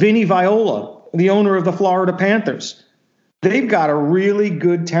bidders, Vinny Viola, the owner of the Florida Panthers, they've got a really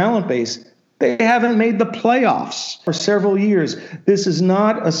good talent base. They haven't made the playoffs for several years. This is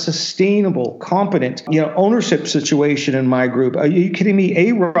not a sustainable, competent, ownership situation in my group. Are you kidding me?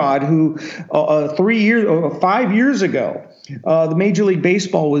 A-Rod, who 5 years ago, the Major League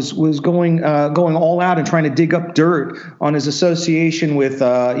Baseball was going all out and trying to dig up dirt on his association with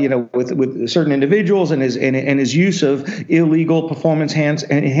certain individuals and his use of illegal performance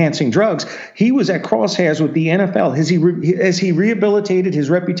enhancing drugs. He was at crosshairs with the NFL. Has he rehabilitated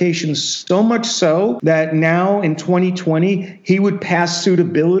his reputation so much so that now in 2020 he would pass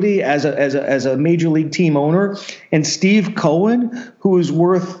suitability as a major league team owner? And Steve Cohen, who is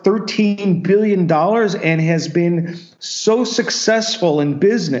worth $13 billion and has been so successful in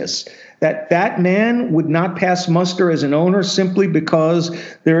business that man would not pass muster as an owner simply because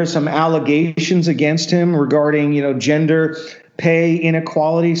there are some allegations against him regarding, gender pay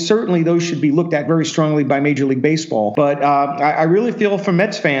inequality. Certainly those should be looked at very strongly by Major League Baseball. But I really feel for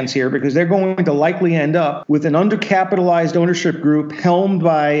Mets fans here because they're going to likely end up with an undercapitalized ownership group helmed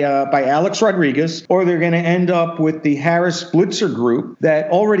by Alex Rodriguez, or they're going to end up with the Harris Blitzer group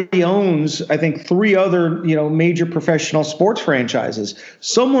that already owns, I think, 3 other, major professional sports franchises.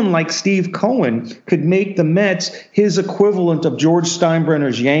 Someone like Steve Cohen could make the Mets his equivalent of George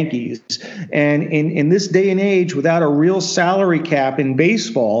Steinbrenner's Yankees. And in this day and age, without a real salary cap in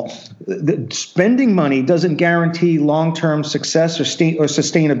baseball, the spending money doesn't guarantee long-term success or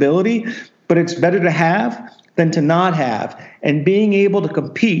sustainability, but it's better to have than to not have. And being able to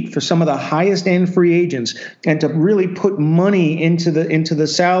compete for some of the highest end free agents and to really put money into the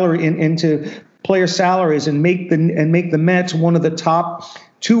salary into player salaries and make the Mets one of the top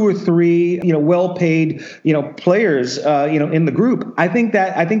 2 or 3, well-paid, players, in the group. I think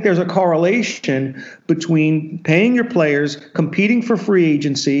there's a correlation between paying your players, competing for free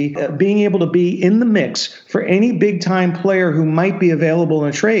agency, being able to be in the mix for any big-time player who might be available in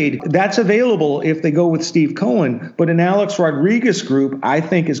a trade. That's available if they go with Steve Cohen. But an Alex Rodriguez group, I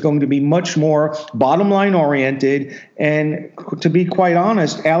think, is going to be much more bottom-line oriented. And to be quite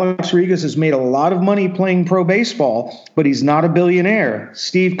honest, Alex Rodriguez has made a lot of money playing pro baseball, but he's not a billionaire.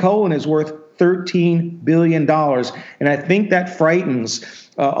 Steve Cohen is worth $13 billion. And I think that frightens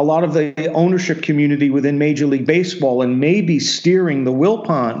a lot of the ownership community within Major League Baseball and maybe steering the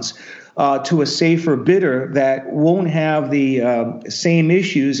Wilpons to a safer bidder that won't have the same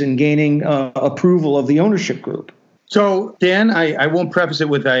issues in gaining approval of the ownership group. So, Dan, I won't preface it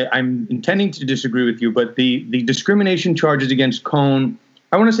with I'm intending to disagree with you, but the discrimination charges against Cohen,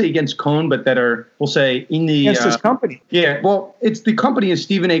 I want to say against Cohen, but that are, we'll say, in the... Against his company. Yeah, well, it's the company is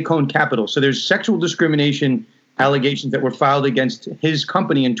Stephen A. Cohen Capital. So there's sexual discrimination allegations that were filed against his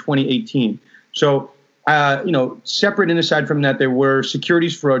company in 2018. So, separate and aside from that, there were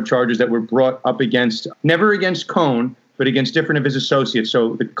securities fraud charges that were brought up never against Cohen, but against different of his associates.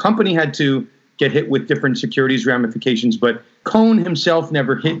 So the company had to get hit with different securities ramifications, but Cohen himself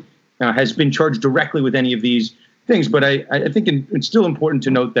never has been charged directly with any of these things. But I think it's still important to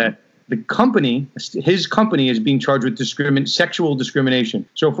note that his company is being charged with sexual discrimination.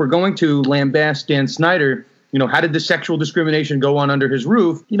 So if we're going to lambast Dan Snyder, how did the sexual discrimination go on under his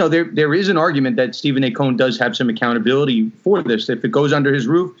roof? There is an argument that Stephen A. Cohen does have some accountability for this. If it goes under his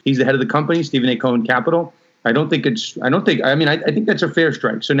roof, he's the head of the company, Stephen A. Cohen Capital. I think that's a fair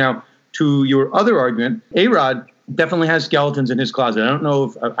strike. So now, to your other argument, A-Rod definitely has skeletons in his closet. I don't know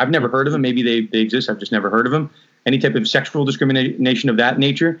if I've never heard of them. Maybe they exist. I've just never heard of them. Any type of sexual discrimination of that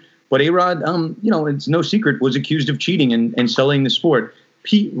nature. But A-Rod, it's no secret, was accused of cheating and selling the sport.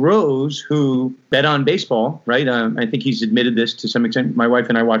 Pete Rose, who bet on baseball, right? I think he's admitted this to some extent. My wife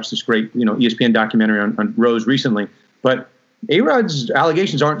and I watched this great, ESPN documentary on Rose recently. But A-Rod's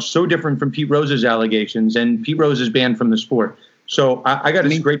allegations aren't so different from Pete Rose's allegations, and Pete Rose is banned from the sport. So I got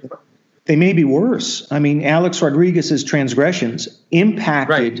this great... They may be worse. I mean, Alex Rodriguez's transgressions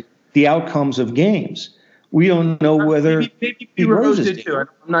impacted the outcomes of games. We don't know whether maybe Pete Rose did too. I'm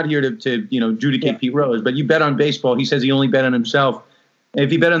not here to adjudicate Pete Rose, but you bet on baseball. He says he only bet on himself. And if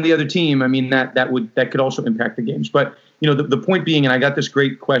he bet on the other team, I mean that could also impact the games. But the point being, and I got this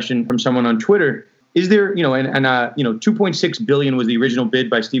great question from someone on Twitter. Is there, $2.6 billion was the original bid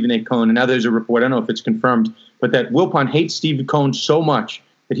by Stephen A. Cohen, and now there's a report. I don't know if it's confirmed, but that Wilpon hates Steve Cohen so much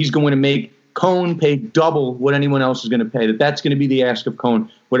that he's going to make Cohen pay double what anyone else is going to pay. That's going to be the ask of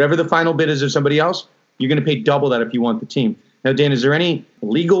Cohen. Whatever the final bid is of somebody else, you're going to pay double that if you want the team. Now, Dan, is there any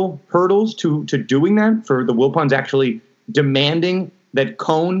legal hurdles to doing that, for the Wilpons actually demanding that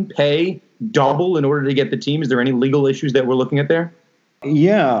Cohen pay double in order to get the team? Is there any legal issues that we're looking at there?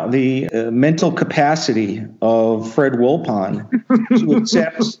 Yeah, the mental capacity of Fred Wilpon to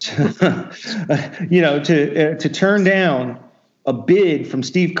accept, to turn down a bid from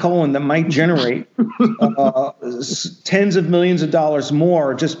Steve Cohen that might generate tens of millions of dollars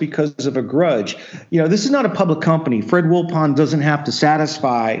more just because of a grudge. This is not a public company. Fred Wilpon doesn't have to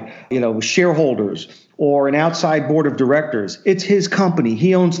satisfy, shareholders or an outside board of directors. It's his company.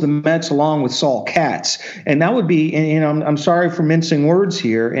 He owns the Mets along with Saul Katz. And that would be, and I'm sorry for mincing words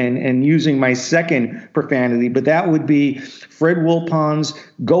here and using my second profanity, but that would be Fred Wilpon's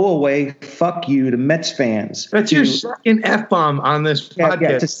go away, fuck you to Mets fans. That's your second F-bomb on this podcast.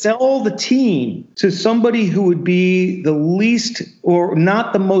 Yeah, to sell the team to somebody who would be the least or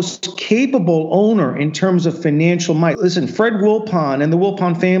not the most capable owner in terms of financial might. Listen, Fred Wilpon and the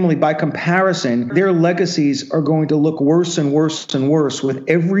Wilpon family, by comparison, their legacies are going to look worse and worse and worse with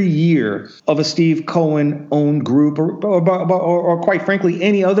every year of a Steve Cohen-owned group or quite frankly,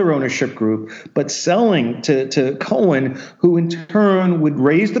 any other ownership group. But selling to Cohen, who in turn would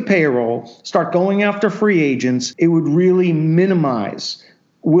raise the payroll, start going after free agents, it would really minimize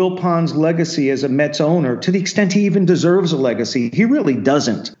Wilpon's legacy as a Mets owner to the extent he even deserves a legacy. He really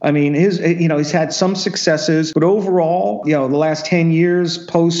doesn't. I mean, he's had some successes, but overall, the last 10 years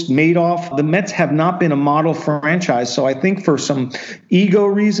post Madoff, the Mets have not been a model franchise. So I think for some ego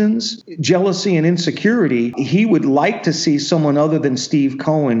reasons, jealousy and insecurity, he would like to see someone other than Steve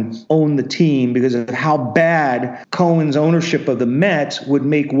Cohen own the team because of how bad Cohen's ownership of the Mets would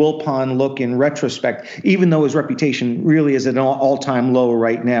make Wilpon look in retrospect, even though his reputation really is at an all-time low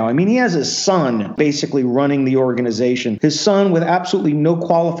right now. I mean, he has his son basically running the organization. His son with absolutely no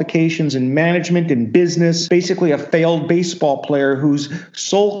qualifications in management and business, basically a failed baseball player whose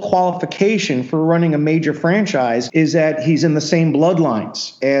sole qualification for running a major franchise is that he's in the same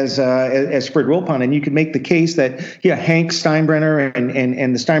bloodlines as Fred Wilpon. And you could make the case that, Hank Steinbrenner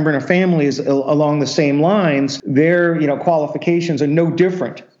and the Steinbrenner family is along the same lines. Their, qualifications are no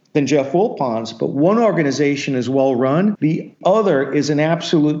different than Jeff Wilpon's, but one organization is well run, the other is an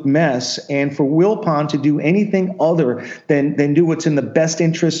absolute mess. And for Wilpon to do anything other than do what's in the best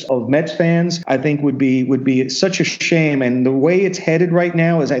interest of Mets fans, I think would be such a shame. And the way it's headed right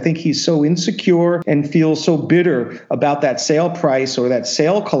now is I think he's so insecure and feels so bitter about that sale price or that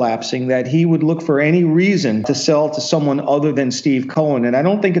sale collapsing that he would look for any reason to sell to someone other than Steve Cohen. And I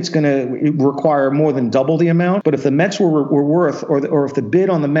don't think it's going to require more than double the amount. But if the Mets were worth, or if the bid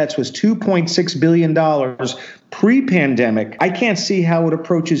on the Mets was $2.6 billion pre-pandemic, I can't see how it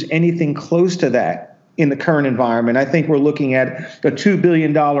approaches anything close to that in the current environment. I think we're looking at a $2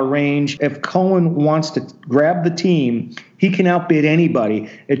 billion range. If Cohen wants to grab the team, he can outbid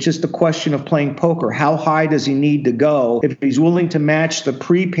anybody. It's just a question of playing poker. How high does he need to go? If he's willing to match the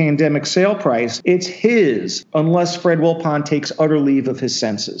pre-pandemic sale price, it's his, unless Fred Wilpon takes utter leave of his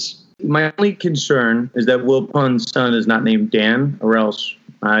senses. My only concern is that Wilpon's son is not named Dan, or else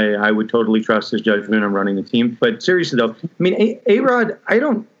I would totally trust his judgment on running the team. But seriously, though, I mean, A-Rod,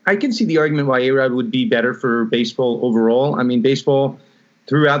 I can see the argument why A-Rod would be better for baseball overall. I mean, baseball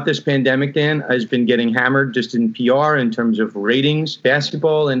throughout this pandemic, Dan, has been getting hammered just in PR in terms of ratings.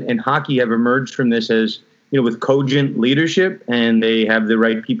 Basketball and hockey have emerged from this as, with cogent leadership, and they have the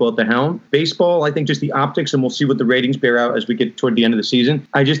right people at the helm. Baseball, I think just the optics, and we'll see what the ratings bear out as we get toward the end of the season.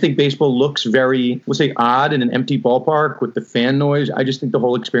 I just think baseball looks very, we'll say, odd in an empty ballpark with the fan noise. I just think the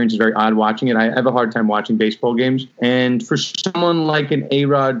whole experience is very odd watching it. I have a hard time watching baseball games. And for someone like an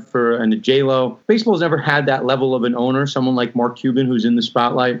A-Rod and a J-Lo, baseball's never had that level of an owner. Someone like Mark Cuban, who's in the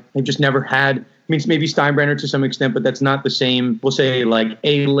spotlight, they've just never had. I mean, maybe Steinbrenner to some extent, but that's not the same, we'll say, like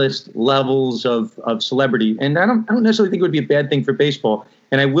A-list levels of celebrity. And I don't necessarily think it would be a bad thing for baseball.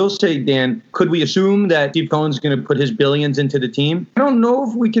 And I will say, Dan, could we assume that Steve Cohen's going to put his billions into the team? I don't know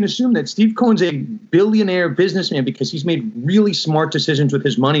if we can assume that. Steve Cohen's a billionaire businessman because he's made really smart decisions with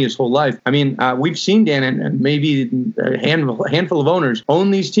his money his whole life. I mean, we've seen, Dan, and maybe a handful of owners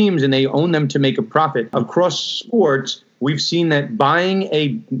own these teams, and they own them to make a profit. Across sports, we've seen that buying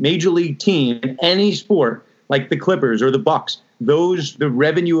a major league team in any sport, like the Clippers or the Bucks, the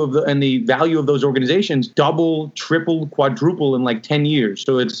revenue and the value of those organizations double, triple, quadruple in like 10 years.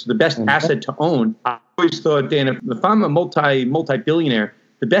 So it's the best asset to own. I always thought, Dan, if I'm a multi-billionaire,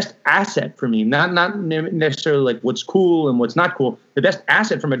 the best asset for me, not necessarily like what's cool and what's not cool, the best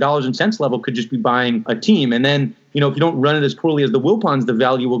asset from a dollars and cents level could just be buying a team. And then, if you don't run it as poorly as the Wilpons, the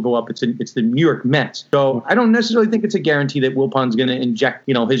value will go up. It's the New York Mets. So I don't necessarily think it's a guarantee that Wilpon's going to inject,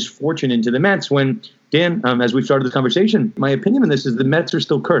 his fortune into the Mets when Dan, as we've started the conversation, my opinion on this is the Mets are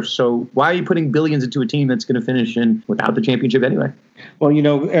still cursed. So why are you putting billions into a team that's going to finish in without the championship anyway? Well,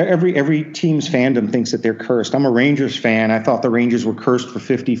 every team's fandom thinks that they're cursed. I'm a Rangers fan. I thought the Rangers were cursed for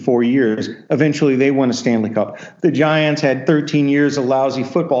 54 years. Eventually, they won a Stanley Cup. The Giants had 13 years of lousy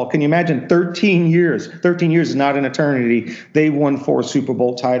football. Can you imagine 13 years? 13 years is not an eternity. They won 4 Super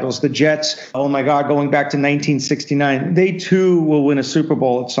Bowl titles. The Jets, oh my God, going back to 1969, they too will win a Super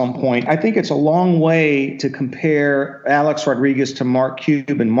Bowl at some point. I think it's a long way to compare Alex Rodriguez to Mark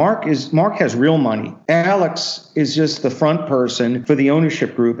Cuban. Mark has real money. Alex is just the front person for the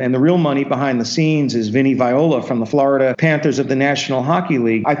ownership group, and the real money behind the scenes is Vinny Viola from the Florida Panthers of the National Hockey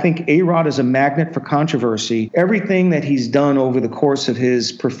League. I think A-Rod is a magnet for controversy. Everything that he's done over the course of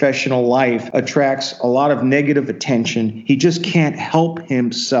his professional life attracts a lot of negative attention. He just can't help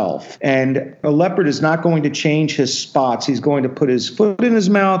himself. And a leopard is not going to change his spots. He's going to put his foot in his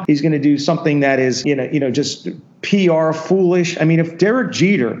mouth. He's going to do something that is, just PR foolish. I mean, if Derek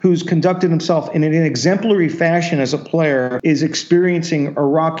Jeter, who's conducted himself in an exemplary fashion as a player, is experiencing a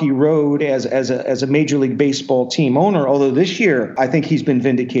rocky road as a Major League Baseball team owner, although this year I think he's been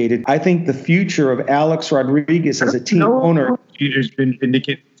vindicated. I think the future of Alex Rodriguez as a team owner. Jeter's been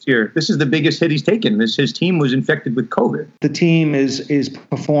vindicated this year. This is the biggest hit he's taken. His team was infected with COVID. The team is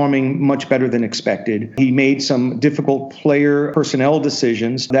performing much better than expected. He made some difficult player personnel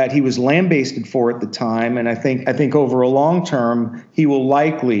decisions that he was lambasted for at the time, and I think over a long term he will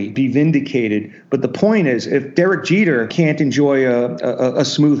likely be vindicated. But the point is, if Derek Jeter can't enjoy a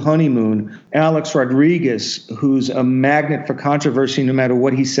smooth honeymoon, Alex Rodriguez, who's a magnet for controversy no matter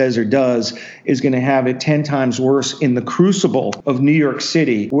what he says or does, is going to have it 10 times worse in the crucible of New York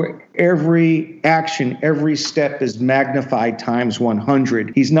City, where every action, every step is magnified times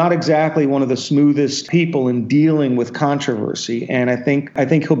 100. He's not exactly one of the smoothest people in dealing with controversy, and I think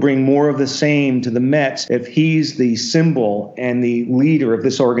he'll bring more of the same to the Mets if he's the symbol and the leader of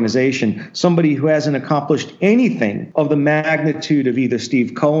this organization, somebody who hasn't accomplished anything of the magnitude of either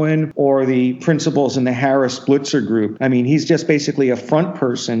Steve Cohen or the principals in the Harris Blitzer group. I mean, he's just basically a front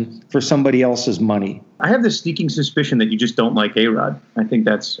person for somebody else's money. I have this sneaking suspicion that you just don't like A-Rod. I think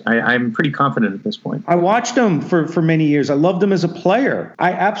I'm pretty confident at this point. I watched him for many years. I loved him as a player.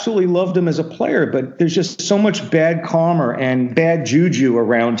 I absolutely loved him as a player, but there's just so much bad karma and bad juju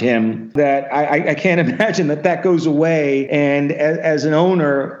around him that I can't imagine that goes away. And as an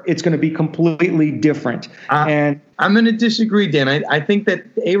owner, it's going to be completely different. I'm going to disagree, Dan. I think that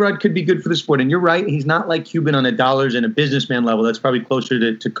A-Rod could be good for the sport. And you're right. He's not like Cuban on the dollars and a businessman level. That's probably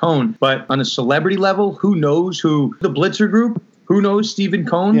closer to Cohn. But on a celebrity level, who knows who the Blitzer group? Who knows Stephen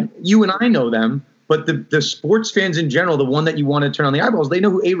Cohn? Yeah. You and I know them. But the sports fans in general, the one that you want to turn on the eyeballs, they know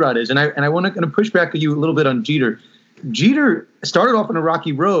who A-Rod is. And I want to push back at you a little bit on Jeter. Jeter started off on a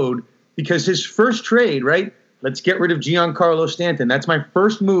rocky road because his first trade, right? Let's get rid of Giancarlo Stanton. That's my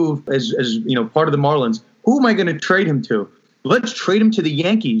first move as part of the Marlins. Who am I going to trade him to? Let's trade him to the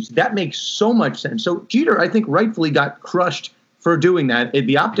Yankees. That makes so much sense. So Jeter, I think, rightfully got crushed for doing that.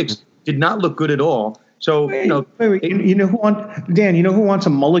 The optics did not look good at all. So, wait, who wants a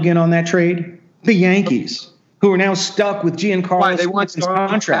mulligan on that trade? The Yankees, who are now stuck with Giancarlo. Why they want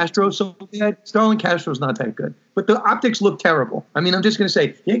Starlin Castro so bad? Starlin Castro's not that good. But the optics look terrible. I mean, I'm just going to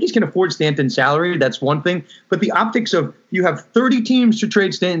say, the Yankees can afford Stanton's salary. That's one thing. But the optics of you have 30 teams to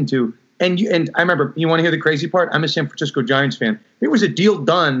trade Stanton to. And I remember, you want to hear the crazy part? I'm a San Francisco Giants fan. There was a deal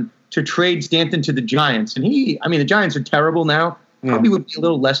done to trade Stanton to the Giants. And the Giants are terrible now. Yeah. Probably would be a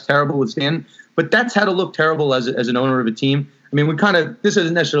little less terrible with Stanton. But that's how to look terrible as an owner of a team. I mean, this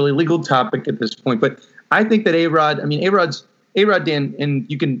isn't necessarily a legal topic at this point. But I think that A-Rod, Dan, and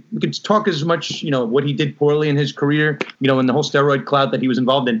we can talk as much, what he did poorly in his career, in the whole steroid cloud that he was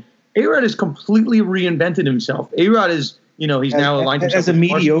involved in. A-Rod has completely reinvented himself. A-Rod is... he's now aligned himself as a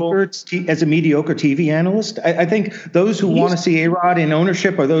mediocre TV analyst. I think those who want to see A-Rod in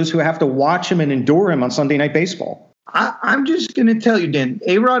ownership are those who have to watch him and endure him on Sunday Night Baseball. I'm just going to tell you, Dan,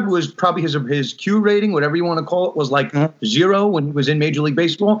 A-Rod was probably his Q rating, whatever you want to call it, was like 0 when he was in Major League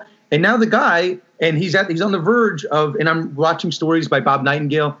Baseball. And now the guy, and he's on the verge of, and I'm watching stories by Bob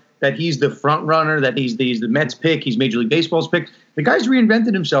Nightingale that he's the front runner, that he's the Mets pick, he's Major League Baseball's pick. The guy's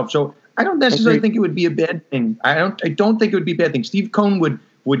reinvented himself. So I don't necessarily think it would be a bad thing. I don't think it would be a bad thing. Steve Cohn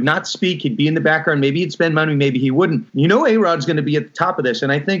would not speak. He'd be in the background. Maybe he'd spend money, maybe he wouldn't. A-Rod's going to be at the top of this.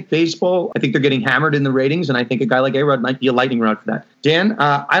 And I think baseball, I think they're getting hammered in the ratings, and I think a guy like A-Rod might be a lightning rod for that. Dan,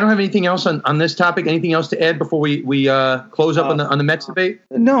 I don't have anything else on this topic. Anything else to add before we close up on the Mets debate?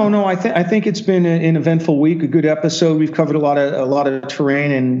 No. I think it's been an eventful week, a good episode. We've covered a lot of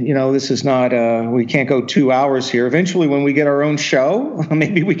terrain, and this is not we can't go 2 hours here. Eventually, when we get our own show,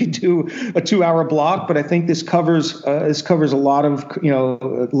 maybe we could do a 2-hour block. But I think this covers a lot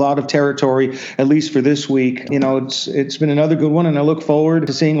of territory, at least for this week. It's been another good one, and I look forward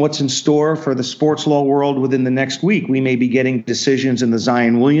to seeing what's in store for the sports law world within the next week. We may be getting decisions in the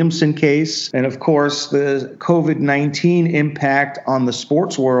Zion Williamson case, and of course, the COVID-19 impact on the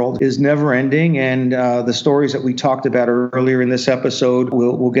sports world is never ending. And the stories that we talked about earlier in this episode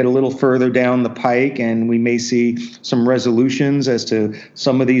will get a little further down the pike, and we may see some resolutions as to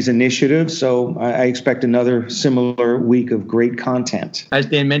some of these initiatives. So I expect another similar week of great content. As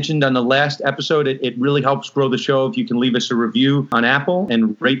Dan mentioned on the last episode, it really helps grow the show if you can leave us a review on Apple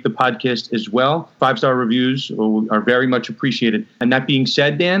and rate the podcast as well. 5-star reviews are very much appreciated. And that being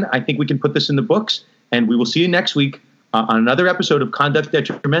said, Dan, I think we can put this in the books, and we will see you next week on another episode of Conduct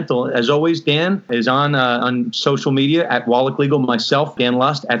Detrimental. As always, Dan is on social media at Wallach Legal, myself, Dan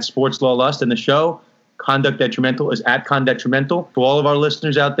Lust, at Sports Law Lust, and the show, Conduct Detrimental, is at Condetrimental. To all of our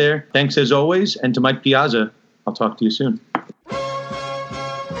listeners out there, thanks as always, and to Mike Piazza, I'll talk to you soon.